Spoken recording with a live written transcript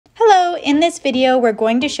in this video, we're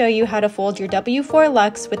going to show you how to fold your W4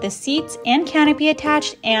 Luxe with the seats and canopy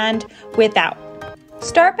attached and without.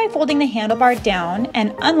 Start by folding the handlebar down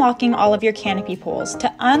and unlocking all of your canopy pulls.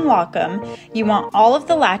 To unlock them, you want all of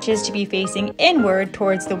the latches to be facing inward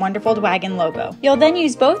towards the WonderFold Wagon logo. You'll then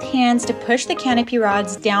use both hands to push the canopy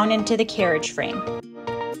rods down into the carriage frame.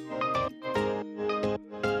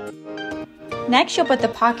 Next, you'll put the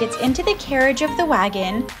pockets into the carriage of the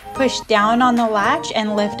wagon, push down on the latch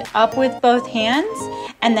and lift up with both hands,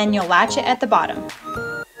 and then you'll latch it at the bottom.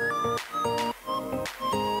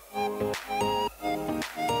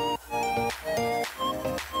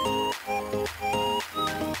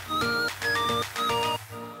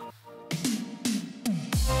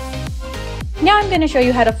 Now I'm going to show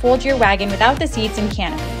you how to fold your wagon without the seats and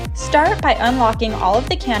canopy. Start by unlocking all of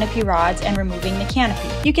the canopy rods and removing the canopy.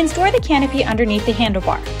 You can store the canopy underneath the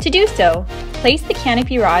handlebar. To do so, place the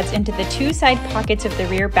canopy rods into the two side pockets of the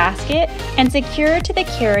rear basket and secure to the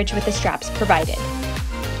carriage with the straps provided.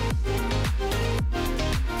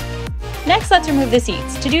 Next, let's remove the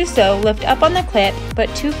seats. To do so, lift up on the clip,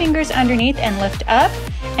 put 2 fingers underneath and lift up,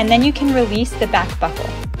 and then you can release the back buckle.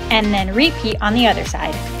 And then repeat on the other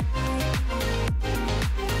side.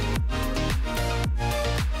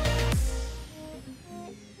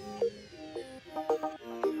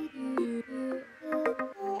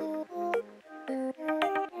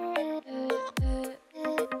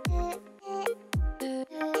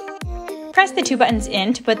 Press the 2 buttons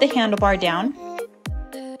in to put the handlebar down.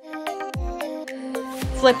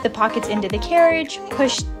 Flip the pockets into the carriage,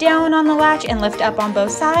 push down on the latch and lift up on both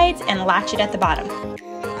sides and latch it at the bottom.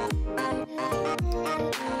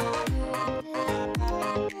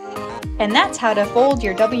 And that's how to fold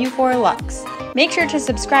your W4 Luxe. Make sure to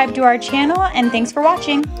subscribe to our channel and thanks for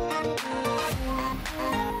watching.